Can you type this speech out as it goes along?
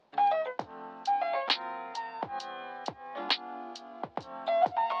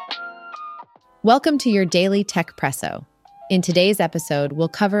Welcome to your daily Techpresso. In today's episode, we'll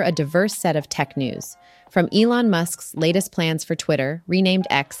cover a diverse set of tech news, from Elon Musk's latest plans for Twitter, renamed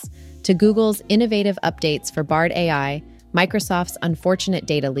X, to Google's innovative updates for Bard AI, Microsoft's unfortunate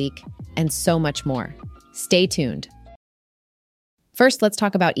data leak, and so much more. Stay tuned. First, let's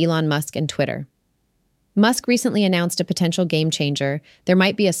talk about Elon Musk and Twitter. Musk recently announced a potential game changer. There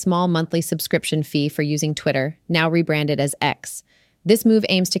might be a small monthly subscription fee for using Twitter, now rebranded as X. This move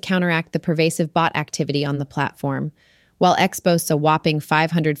aims to counteract the pervasive bot activity on the platform. While X boasts a whopping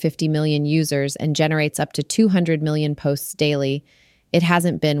 550 million users and generates up to 200 million posts daily, it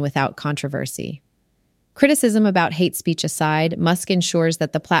hasn't been without controversy. Criticism about hate speech aside, Musk ensures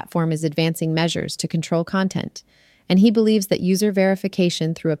that the platform is advancing measures to control content, and he believes that user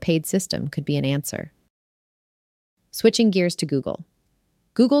verification through a paid system could be an answer. Switching gears to Google.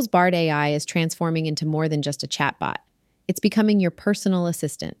 Google's Bard AI is transforming into more than just a chatbot. It's becoming your personal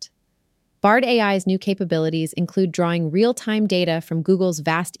assistant. Bard AI's new capabilities include drawing real-time data from Google's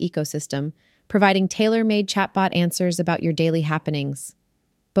vast ecosystem, providing tailor-made chatbot answers about your daily happenings.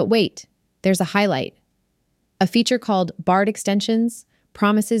 But wait, there's a highlight. A feature called Bard Extensions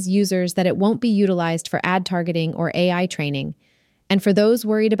promises users that it won't be utilized for ad targeting or AI training. And for those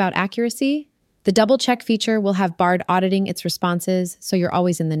worried about accuracy, the double-check feature will have Bard auditing its responses, so you're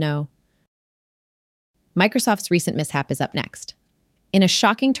always in the know. Microsoft's recent mishap is up next. In a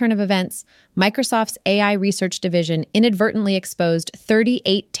shocking turn of events, Microsoft's AI research division inadvertently exposed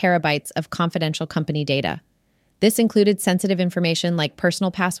 38 terabytes of confidential company data. This included sensitive information like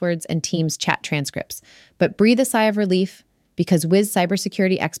personal passwords and Teams chat transcripts. But breathe a sigh of relief because Wiz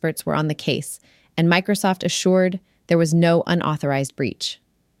cybersecurity experts were on the case, and Microsoft assured there was no unauthorized breach.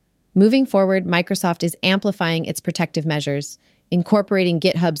 Moving forward, Microsoft is amplifying its protective measures, incorporating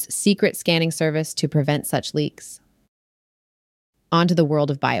GitHub's secret scanning service to prevent such leaks. On to the world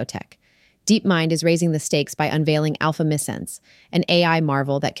of biotech. DeepMind is raising the stakes by unveiling AlphaMissense, an AI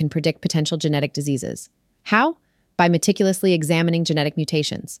marvel that can predict potential genetic diseases. How? By meticulously examining genetic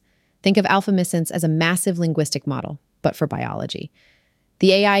mutations. Think of AlphaMissense as a massive linguistic model, but for biology.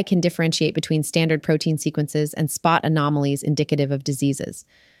 The AI can differentiate between standard protein sequences and spot anomalies indicative of diseases.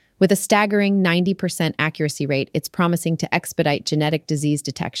 With a staggering 90% accuracy rate, it's promising to expedite genetic disease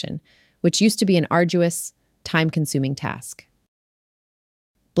detection, which used to be an arduous, time-consuming task.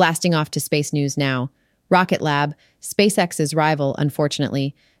 Blasting off to space news now. Rocket Lab, SpaceX's rival,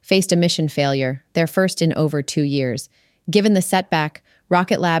 unfortunately, faced a mission failure, their first in over 2 years. Given the setback,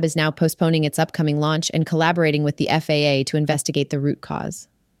 Rocket Lab is now postponing its upcoming launch and collaborating with the FAA to investigate the root cause.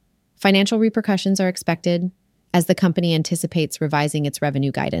 Financial repercussions are expected, as the company anticipates revising its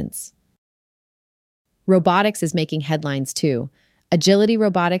revenue guidance. Robotics is making headlines too. Agility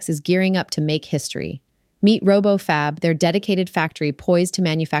Robotics is gearing up to make history. Meet RoboFab, their dedicated factory poised to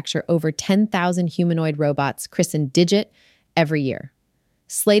manufacture over 10,000 humanoid robots christened Digit every year.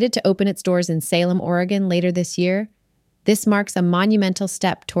 Slated to open its doors in Salem, Oregon later this year, this marks a monumental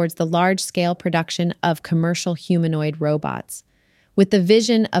step towards the large-scale production of commercial humanoid robots. With the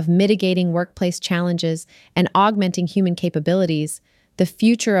vision of mitigating workplace challenges and augmenting human capabilities, the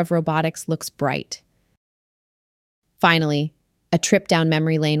future of robotics looks bright. Finally, a trip down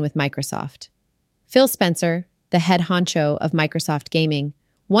memory lane with Microsoft. Phil Spencer, the head honcho of Microsoft Gaming,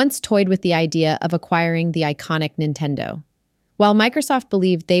 once toyed with the idea of acquiring the iconic Nintendo. While Microsoft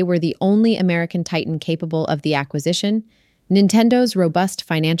believed they were the only American titan capable of the acquisition, Nintendo's robust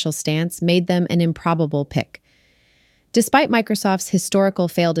financial stance made them an improbable pick. Despite Microsoft's historical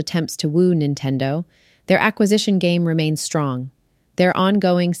failed attempts to woo Nintendo, their acquisition game remains strong. Their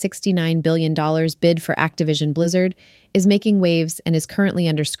ongoing $69 billion bid for Activision Blizzard is making waves and is currently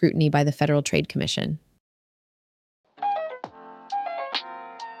under scrutiny by the Federal Trade Commission.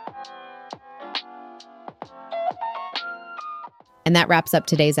 And that wraps up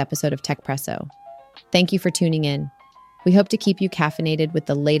today's episode of Techpresso. Thank you for tuning in. We hope to keep you caffeinated with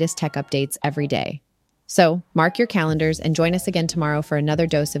the latest tech updates every day. So, mark your calendars and join us again tomorrow for another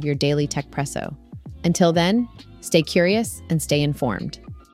dose of your daily Techpresso. Until then, stay curious and stay informed.